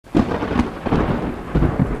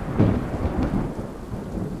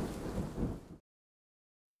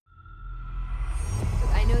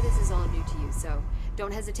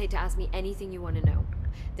Don't hesitate to ask me anything you want to know.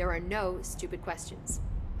 There are no stupid questions.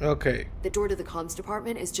 Okay. The door to the comms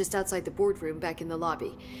department is just outside the boardroom back in the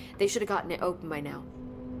lobby. They should have gotten it open by now.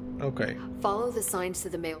 Okay. Follow the signs to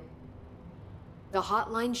the mail. The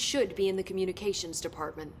hotline should be in the communications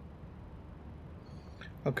department.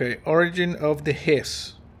 Okay. Origin of the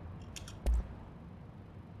hiss.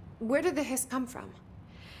 Where did the hiss come from?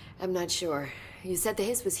 I'm not sure. You said the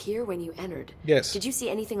hiss was here when you entered. Yes. Did you see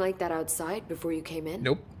anything like that outside before you came in?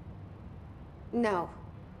 Nope. No.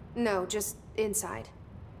 No, just inside.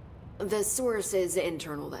 The source is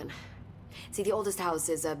internal then. See, the oldest house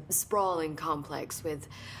is a sprawling complex with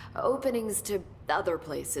openings to other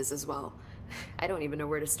places as well. I don't even know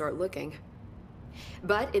where to start looking.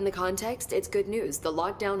 But in the context, it's good news. The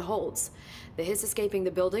lockdown holds. The hiss escaping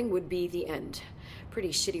the building would be the end. Pretty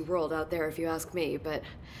shitty world out there if you ask me, but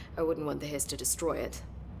I wouldn't want the hiss to destroy it.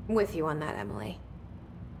 With you on that, Emily.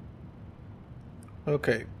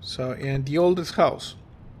 Okay. So, in the oldest house.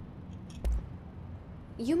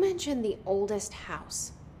 You mentioned the oldest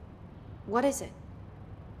house. What is it?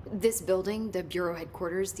 This building, the Bureau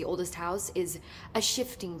headquarters, the oldest house, is a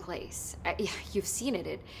shifting place. You've seen it.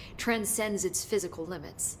 It transcends its physical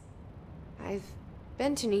limits. I've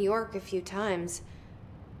been to New York a few times.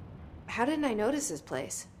 How didn't I notice this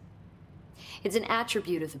place? It's an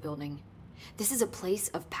attribute of the building. This is a place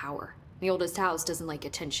of power. The oldest house doesn't like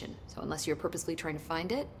attention, so unless you're purposely trying to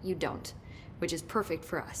find it, you don't, which is perfect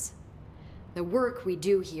for us. The work we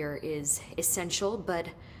do here is essential, but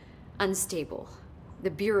unstable.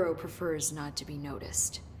 The Bureau prefers not to be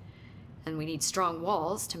noticed. And we need strong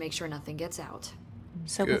walls to make sure nothing gets out.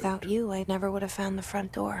 So Good. without you, I never would have found the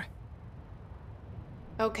front door.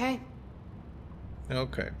 Okay.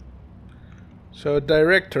 Okay. So,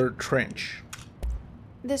 Director Trench.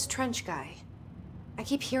 This Trench guy. I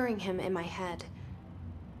keep hearing him in my head.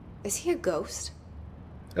 Is he a ghost?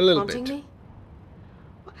 A little Haunting bit. me?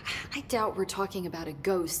 I doubt we're talking about a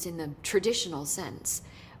ghost in the traditional sense,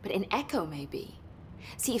 but an echo maybe.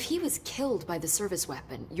 See, if he was killed by the service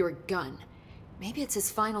weapon, your gun, maybe it's his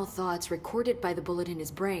final thoughts recorded by the bullet in his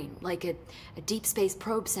brain, like a deep space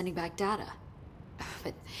probe sending back data.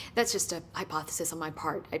 But that's just a hypothesis on my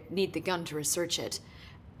part. I need the gun to research it.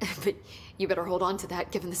 But you better hold on to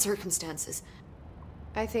that given the circumstances.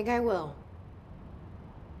 I think I will.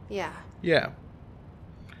 Yeah. Yeah.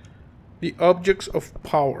 The objects of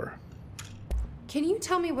power. Can you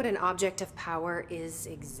tell me what an object of power is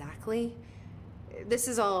exactly? This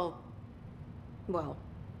is all, well,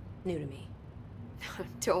 new to me.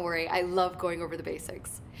 Don't worry, I love going over the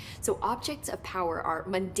basics. So objects of power are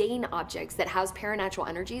mundane objects that house paranatural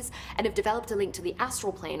energies and have developed a link to the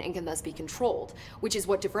astral plane and can thus be controlled, which is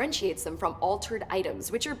what differentiates them from altered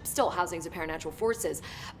items, which are still housings of paranatural forces,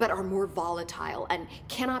 but are more volatile and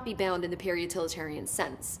cannot be bound in the peri-utilitarian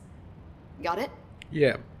sense. Got it?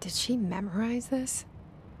 Yeah. Did she memorize this?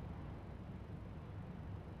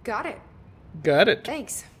 Got it. Got it.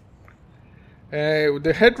 Thanks.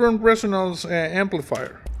 The hadron resonance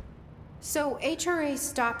amplifier. So HRA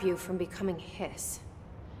stop you from becoming Hiss?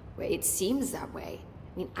 Well, it seems that way.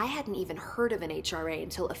 I mean, I hadn't even heard of an HRA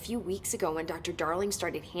until a few weeks ago when Dr. Darling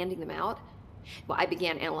started handing them out. Well, I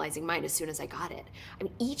began analyzing mine as soon as I got it. I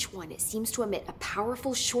mean, each one, it seems to emit a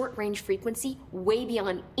powerful short-range frequency way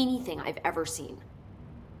beyond anything I've ever seen.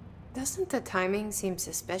 Doesn't the timing seem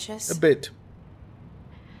suspicious? A bit.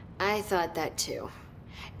 I thought that too.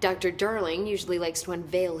 Dr. Darling usually likes to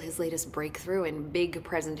unveil his latest breakthrough in big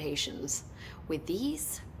presentations. With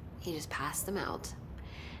these, he just passed them out.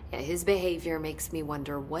 Yeah, his behavior makes me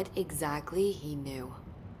wonder what exactly he knew.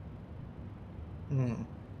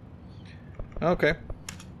 Okay.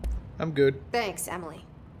 I'm good. Thanks, Emily.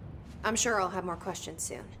 I'm sure I'll have more questions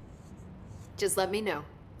soon. Just let me know.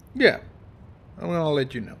 Yeah. I'm gonna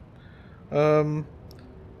let you know.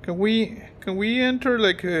 Can we enter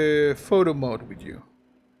like a photo mode with you?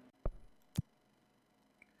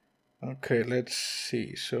 Okay, let's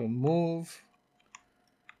see. So move.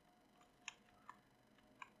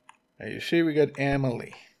 Now you see we got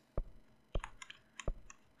Emily.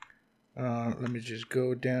 Let me just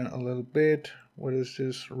go down a little bit. What is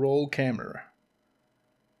this? Roll camera.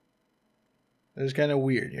 That's kind of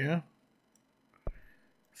weird, yeah?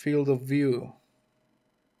 Field of view.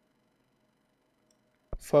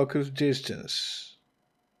 Focus distance.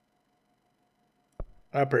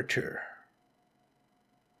 Aperture.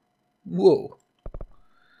 Whoa.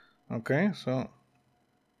 Okay, so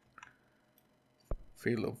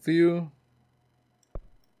field of view.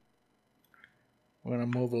 I'm gonna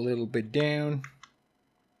move a little bit down.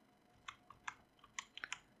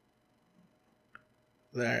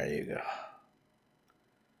 There you go.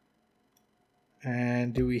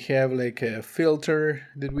 And do we have like a filter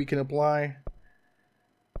that we can apply?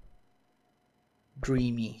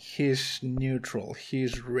 Dreamy, he's neutral,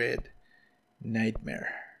 he's red.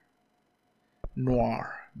 Nightmare.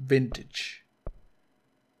 Noir, vintage.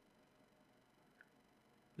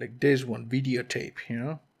 Like this one, videotape, you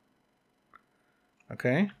know?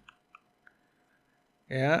 Okay.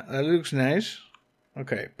 Yeah, that looks nice.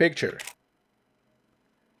 Okay, picture.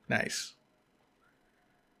 Nice.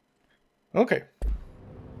 Okay.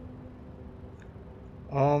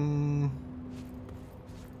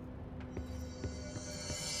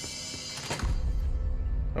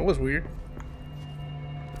 That was weird.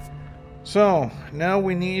 So, now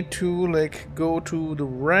we need to like go to the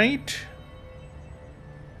right.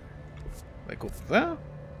 Like over there.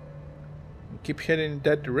 And keep heading in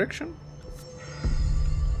that direction.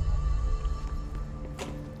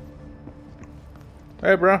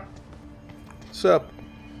 Hey, bro. What's up?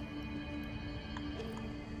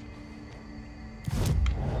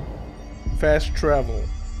 Fast travel.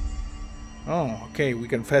 Oh, okay. We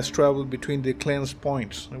can fast travel between the cleanse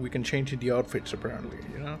points. And we can change the outfits, apparently,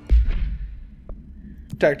 you know?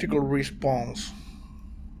 Tactical response.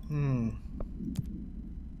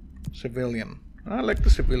 Civilian. I like the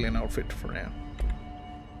civilian outfit for now.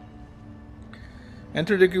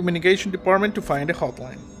 Enter the communication department to find a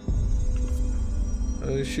hotline.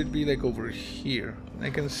 It should be like over here. I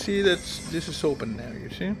can see that this is open now, you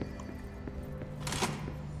see?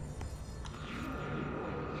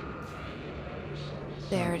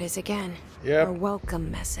 There it is again. Yep. A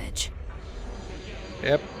welcome message.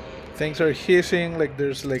 Yep. Things are hissing, like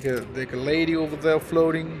there's like a lady over there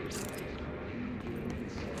floating.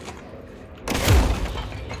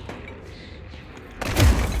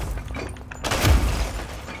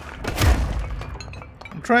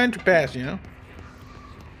 I'm trying to pass, you know?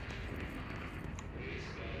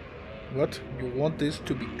 What? You want this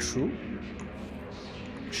to be true?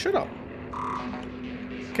 Shut up.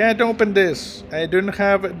 Can't open this. I don't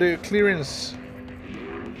have the clearance.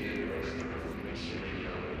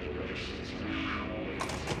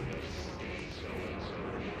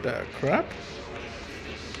 The crap?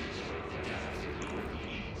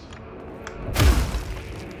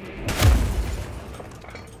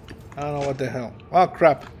 I don't know what the hell. Oh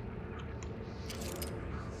crap.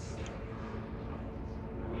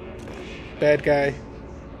 Bad guy.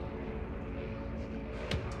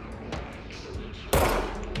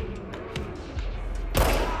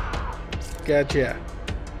 Gotcha.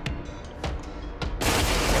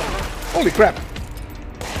 Holy crap.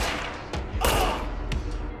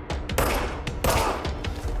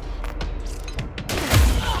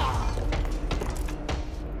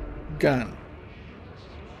 Gun.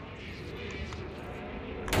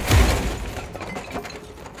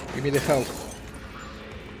 Give me the health.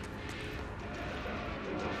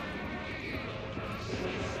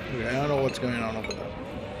 Okay, I don't know what's going on over there.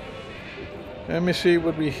 Let me see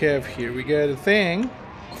what we have here. We got a thing.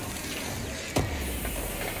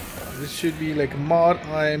 This should be like mod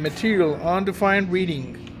material undefined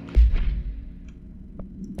reading.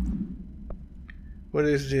 What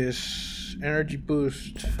is this? Energy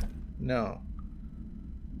boost. No.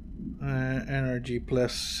 Energy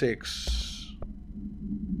plus 6.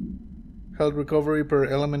 Health recovery per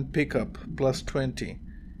element pickup plus 20.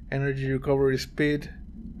 Energy recovery speed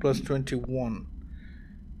plus 21.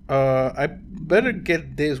 I better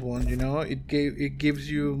get this one, you know. It gives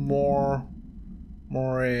you more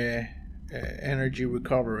energy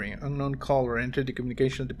recovery. Unknown caller. Enter the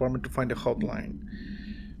communications department to find a hotline.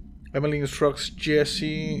 Emily instructs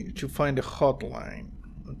Jesse to find a hotline.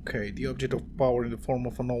 Okay, the object of power in the form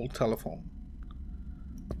of an old telephone.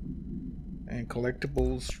 And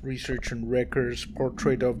collectibles, research and records,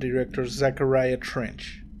 portrait of director Zachariah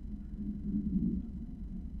Trench.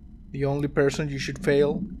 The only person you should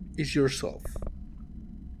fail is yourself.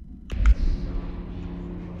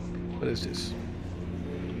 What is this?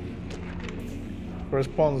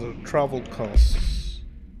 Corresponds to travel costs.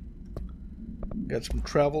 Got some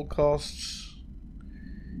travel costs.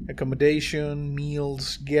 Accommodation,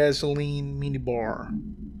 meals, gasoline, minibar.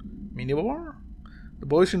 Minibar? The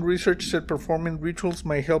boys in research said performing rituals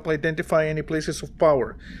might help identify any places of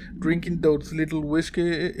power. Drinking those little whiskey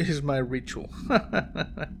is my ritual.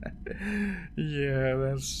 Yeah,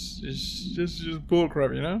 that's just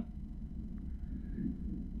bullcrap, you know?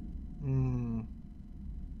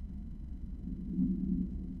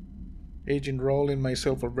 Agent Roll and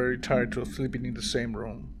myself are very tired of sleeping in the same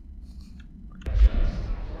room.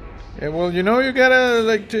 Yeah, well, you know, you gotta,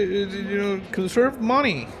 like, conserve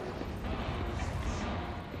money.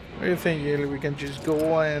 What do you think, we can just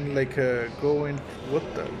go and, like, go in... What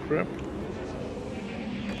the crap?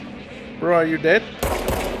 Bro, are you dead?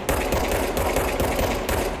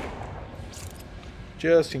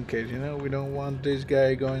 Just in case, you know, we don't want this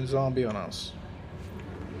guy going zombie on us.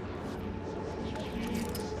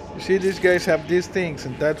 You see, these guys have these things,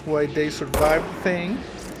 and that's why they survived the thing.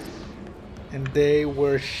 And they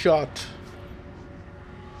were shot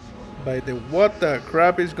by the... What the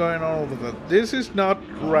crap is going on over there? This is not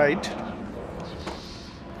right.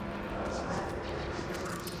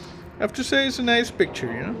 I have to say, it's a nice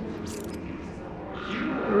picture, you know?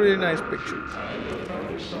 A really nice picture.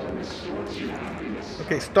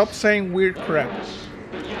 Okay, stop saying weird crap.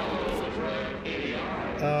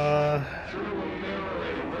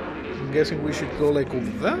 I'm guessing we should go like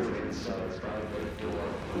over there.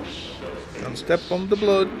 Don't step on the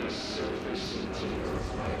blood.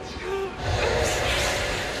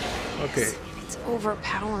 Okay. It's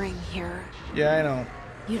overpowering here. Yeah, I know.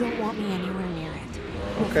 You don't want me anywhere near it.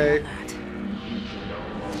 Okay.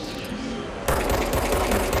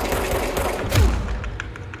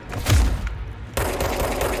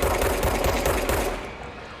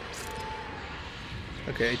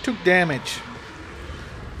 Okay, I took damage.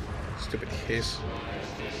 Stupid hiss.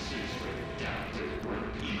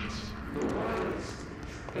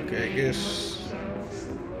 Okay, I guess...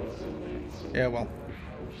 Yeah, well...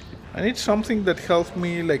 I need something that helps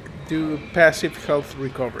me, like, do passive health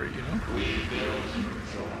recovery, you know?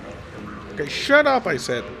 Okay, shut up, I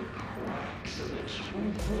said!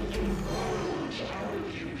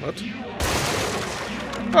 What?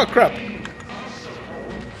 Oh, crap!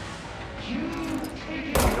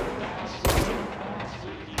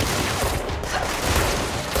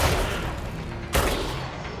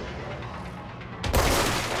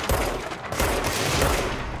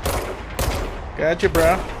 Gotcha,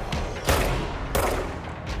 bro.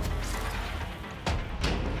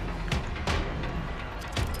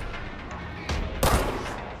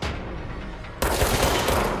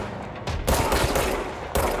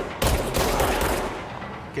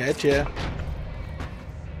 Gotcha.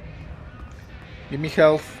 Give me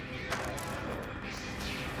health.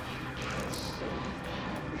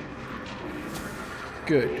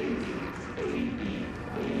 Good.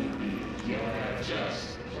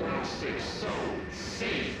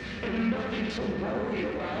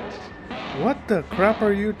 What the crap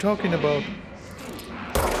are you talking about?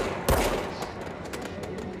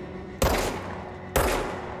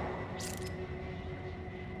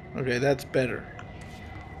 Okay, that's better.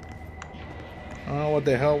 I don't know what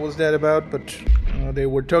the hell was that about, but they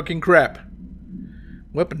were talking crap.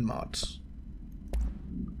 Weapon mods.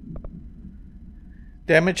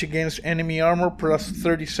 Damage against enemy armor plus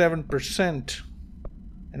 37%.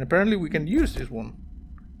 And apparently we can use this one.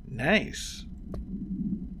 Nice.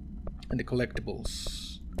 And the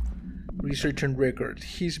collectibles. Research and record.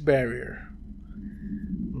 His barrier.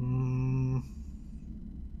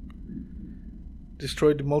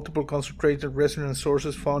 Destroy the multiple concentrated resonance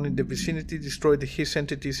sources found in the vicinity. Destroy the His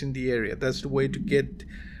entities in the area. That's the way to get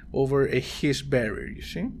over a His barrier, you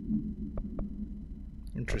see?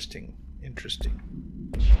 Interesting. Interesting.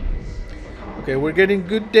 Okay, we're getting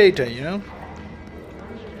good data, you know?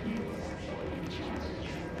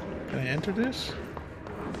 Can I enter this?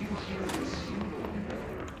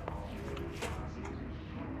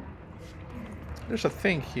 There's a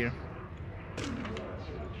thing here.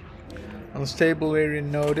 Unstable area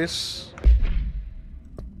notice.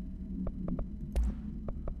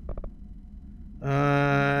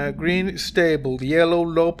 Green stable, yellow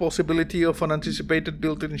low possibility of an anticipated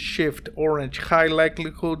built-in shift, orange high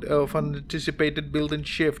likelihood of an anticipated built-in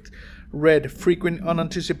shift, red frequent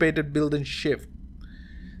unanticipated built-in shift.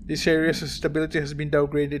 This area's stability has been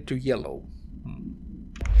downgraded to yellow.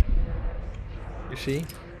 You see?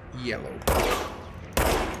 Yellow.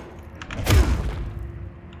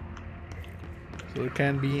 So there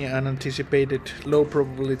can be unanticipated, low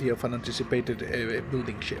probability of unanticipated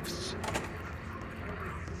building shifts.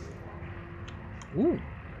 Ooh.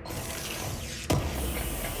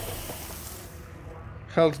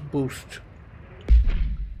 Health boost.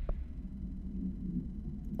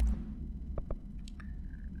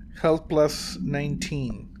 Health plus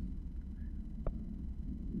 19.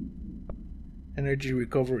 Energy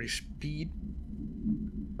recovery speed.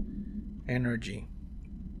 Energy.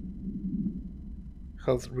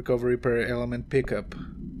 Health recovery per element pickup.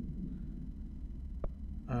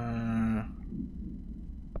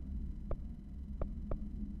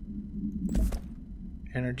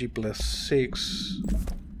 Energy plus 6.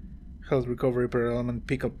 Health recovery per element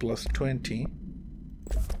pickup plus 20.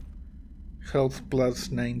 Health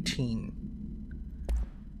plus 19.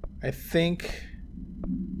 I think...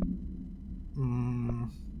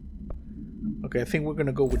 Okay, I think we're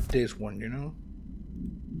gonna go with this one, you know?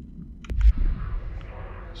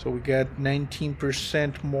 So we got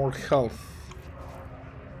 19% more health.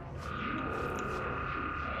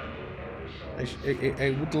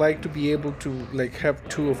 I would like to be able to like have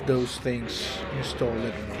 2 of those things installed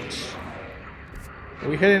at once. Are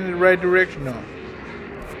we heading in the right direction? No.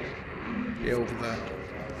 Yeah, over there.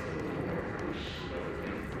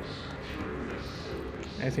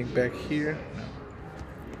 Anything back here? No.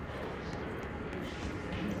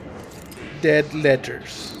 Dead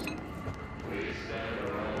letters.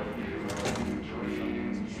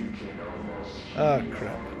 Ah,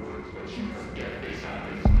 crap.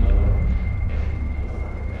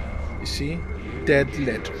 You see? Dead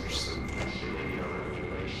letters.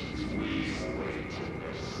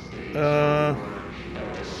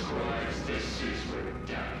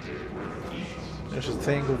 There's a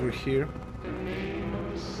thing over here.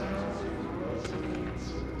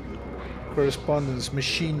 Correspondence,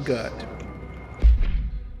 machine god.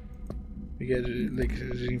 We get like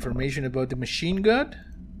information about the machine god.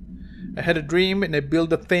 I had a dream and I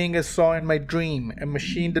built a thing I saw in my dream. A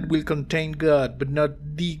machine that will contain God, but not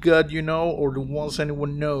the God you know or the ones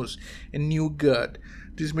anyone knows. A new God.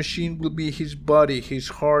 This machine will be his body, his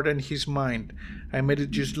heart, and his mind. I made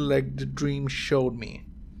it just like the dream showed me.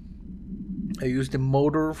 I used the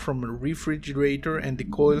motor from a refrigerator and the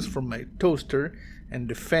coils from my toaster and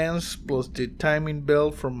the fans plus the timing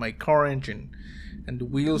belt from my car engine and the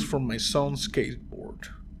wheels from my son's skateboard.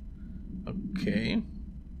 Okay.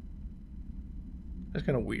 That's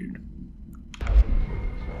kind of weird.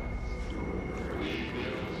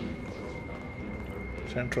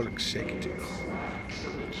 Central executive.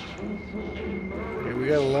 Okay, we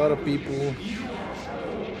got a lot of people.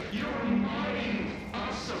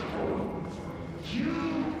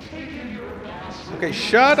 Okay,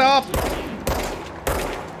 shut up!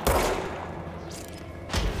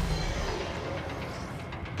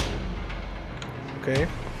 Okay.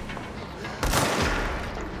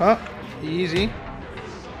 Huh? Easy.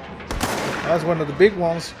 That's one of the big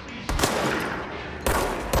ones.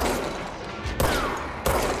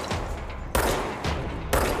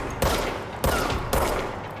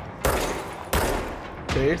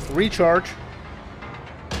 Okay, recharge.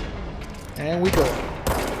 And we go.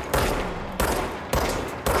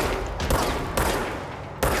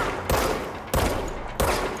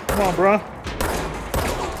 Come on, bro.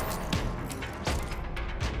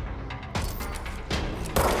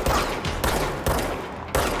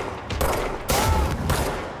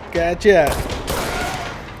 Gotcha.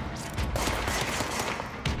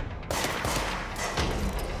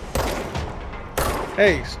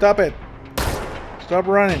 Hey, stop it. Stop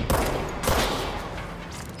running.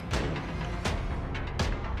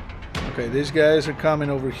 Okay, these guys are coming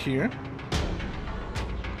over here.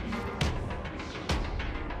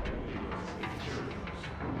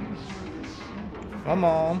 Come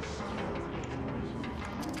on.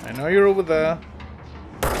 I know you're over there.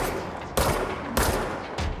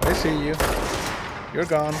 I see you. You're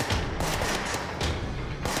gone.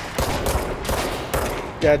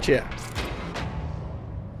 Gotcha.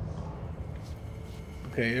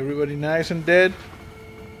 Okay, everybody nice and dead.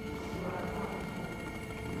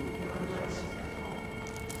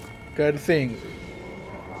 Got a thing.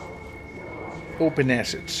 Open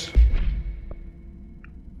assets.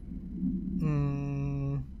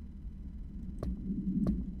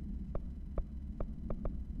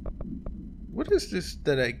 What is this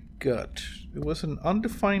that I got? It was an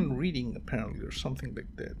undefined reading apparently, or something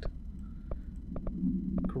like that.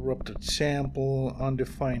 Corrupted sample,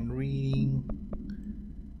 undefined reading.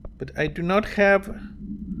 But I do not have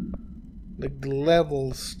like the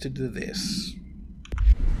levels to do this.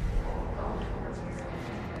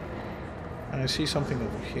 And I see something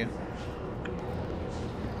over here.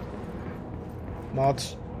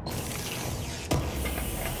 Mods.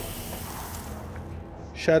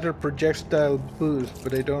 Shatter projectile boost,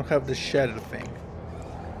 but I don't have the shatter thing.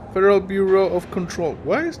 Federal Bureau of Control.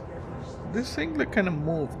 Why is this thing like kind of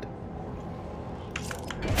moved?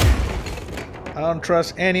 I don't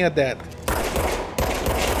trust any of that.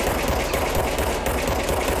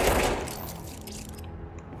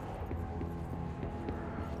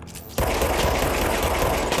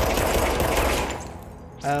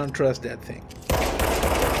 I don't trust that thing.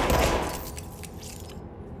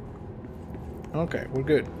 Okay, we're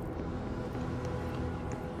good.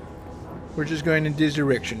 We're just going in this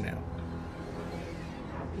direction now.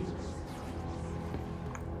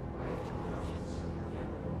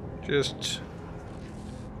 Just...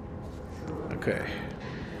 okay.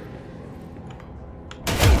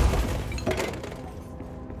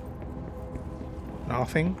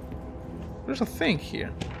 Nothing? There's a thing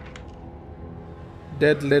here.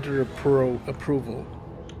 Dead letter approval.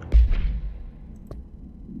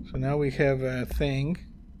 So now we have a thing.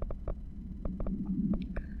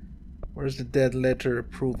 Where's the dead letter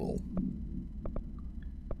approval?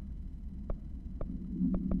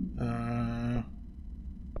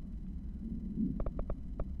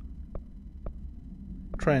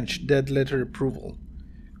 Trench, dead letter approval.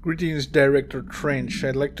 Greetings, Director Trench.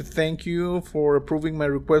 I'd like to thank you for approving my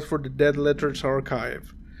request for the Dead Letters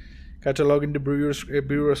Archive. Cataloging the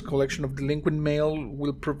Bureau's collection of delinquent mail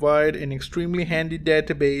will provide an extremely handy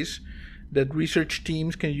database that research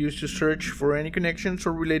teams can use to search for any connections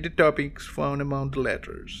or related topics found among the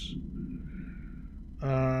letters.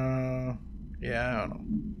 Yeah, I don't know.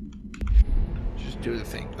 Just do the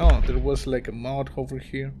thing. Oh, there was like a mod over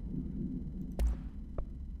here.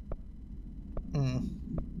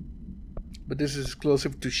 But this is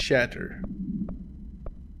exclusive to Shatter.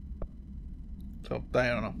 So, I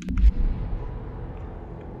don't know.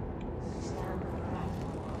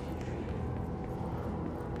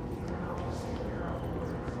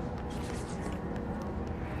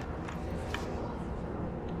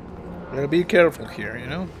 Gotta be careful here, you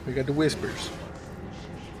know? We got the whispers.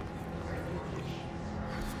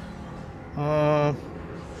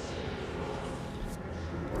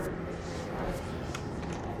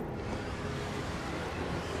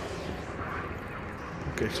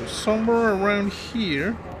 Okay, so somewhere around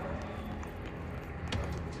here.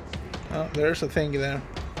 Oh, there's a thing there.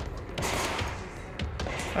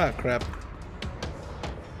 Ah, crap.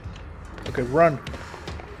 Okay, run.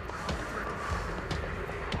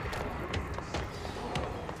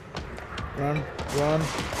 Run, run.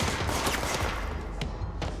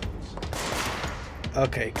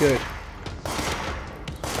 Okay, good.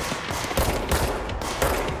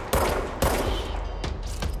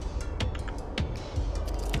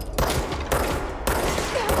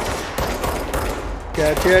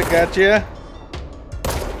 Gotcha, gotcha.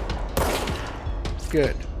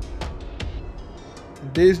 Good.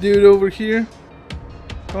 This dude over here.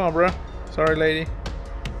 Come on, bro. Sorry, lady.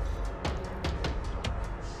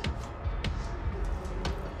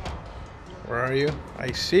 Where are you?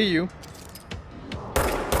 I see you.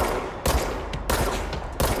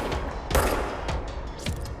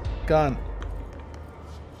 Gone.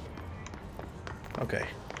 Okay.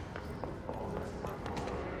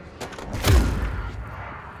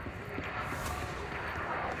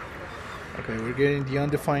 Okay, we're getting the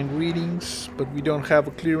undefined readings, but we don't have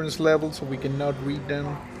a clearance level, so we cannot read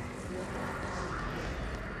them.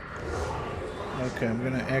 Okay, I'm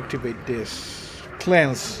gonna activate this.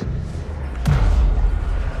 Cleanse.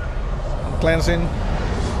 I'm cleansing.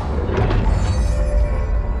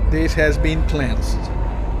 This has been cleansed.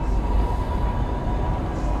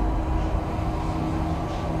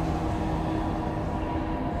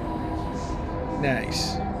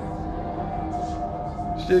 Nice.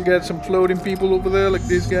 Still got some floating people over there like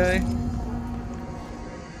this guy.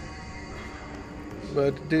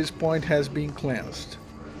 But this point has been cleansed.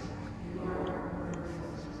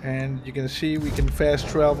 And you can see we can fast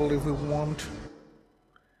travel if we want.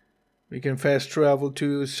 We can fast travel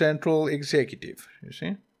to Central Executive, you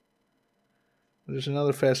see? There's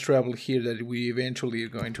another fast travel here that we eventually are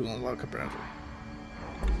going to unlock apparently.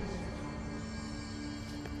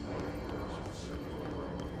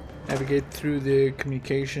 Navigate through the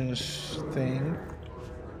communications thing.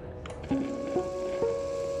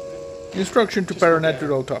 Instruction to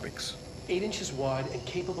paranatural topics. 8 inches wide and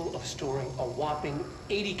capable of storing a whopping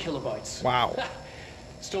 80 kilobytes. Wow.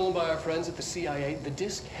 Stolen by our friends at the CIA, the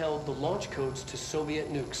disk held the launch codes to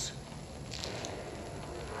Soviet nukes.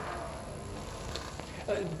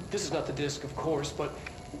 This is not the disk, of course, but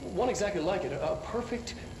one exactly like it. A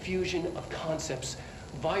perfect fusion of concepts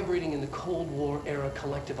vibrating in the Cold War era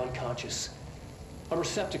collective unconscious. A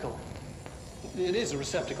receptacle. It is a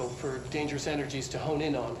receptacle for dangerous energies to hone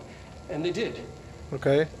in on. And they did.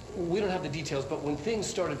 Okay. We don't have the details, but when things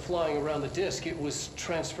started flying around the disk, it was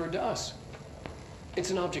transferred to us.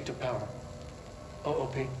 It's an object of power.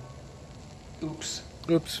 OOP. Oops.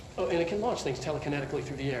 Oops. Oh, and it can launch things telekinetically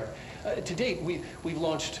through the air. To date, we've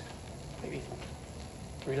launched maybe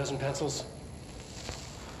 3 dozen pencils.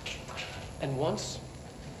 And once,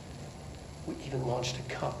 we even launched a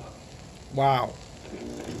cup. Wow.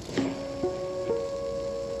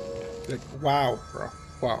 Like, wow, bro.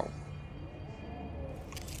 Wow.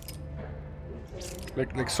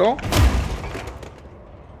 Like so?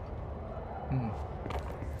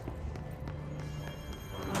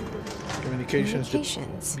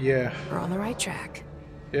 Communications. Yeah. We're on the right track.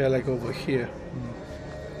 Yeah, like over here.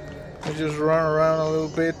 I just run around a little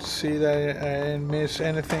bit, see that I didn't miss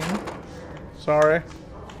anything. Sorry.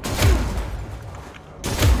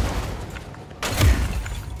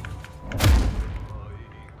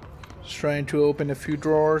 Just trying to open a few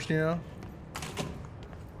drawers, you know.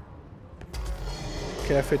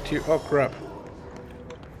 Cafeteria. Oh crap.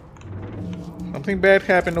 Something bad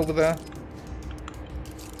happened over there.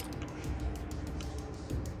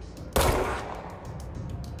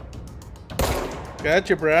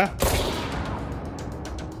 Gotcha, bruh.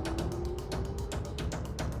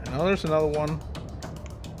 And now there's another one.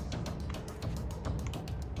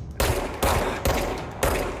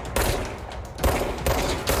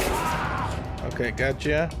 Okay,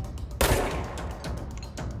 gotcha.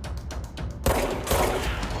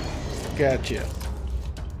 Gotcha.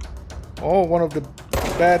 Oh, one of the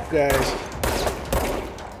bad guys.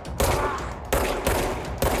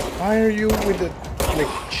 Why are you with the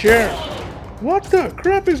like chair? What the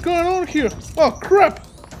crap is going on here? Oh crap!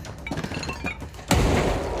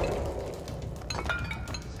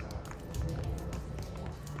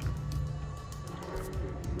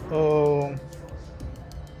 Oh.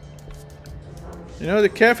 You know, the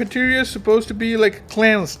cafeteria is supposed to be like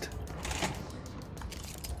cleansed.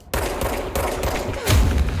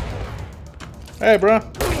 Hey, bro.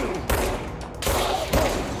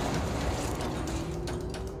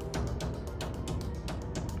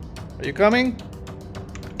 Are you coming?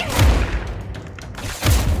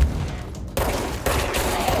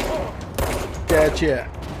 Gotcha.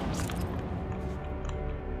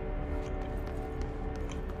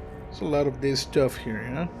 There's a lot of this stuff here, you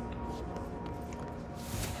know?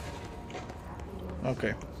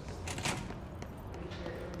 Okay.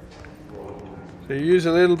 So you use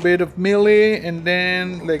a little bit of melee and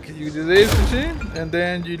then like you do this, you see? And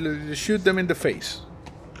then you shoot them in the face.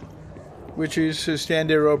 Which is a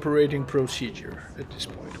standard operating procedure at this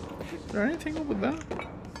point. Is there anything over there?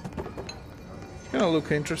 It's gonna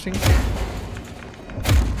look interesting.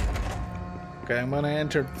 Okay, I'm gonna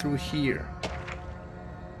enter through here.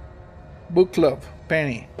 Book club,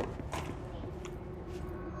 Penny.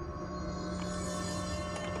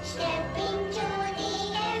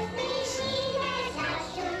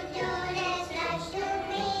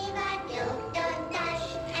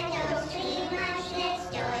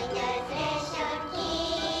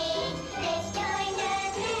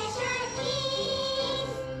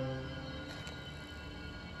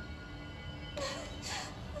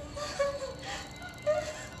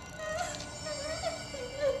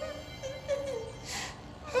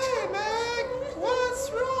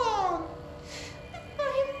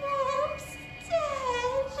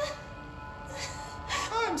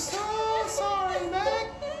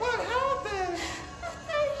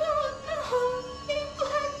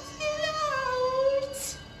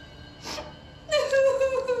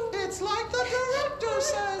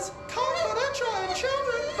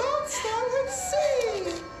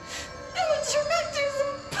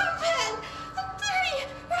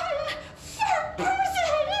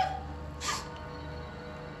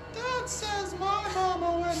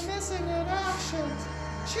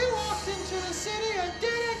 She walked into the city and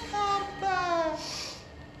didn't come back.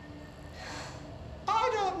 I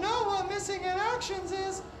don't know what missing in actions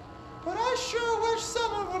is, but I sure wish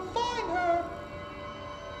someone would find her.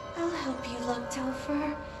 I'll help you look,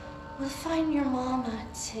 Topher. We'll find your mama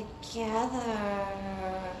together.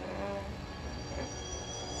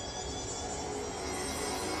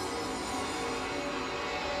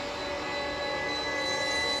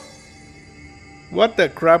 What the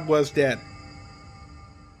crap was that?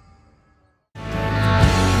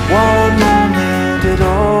 One moment it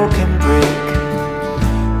all can break.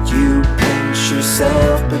 You pinch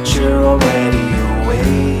yourself, but you're already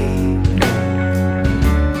awake.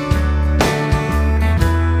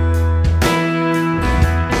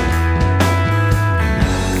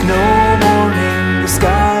 No warning, the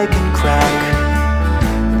sky can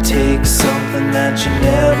crack. Take something that you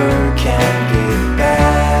never can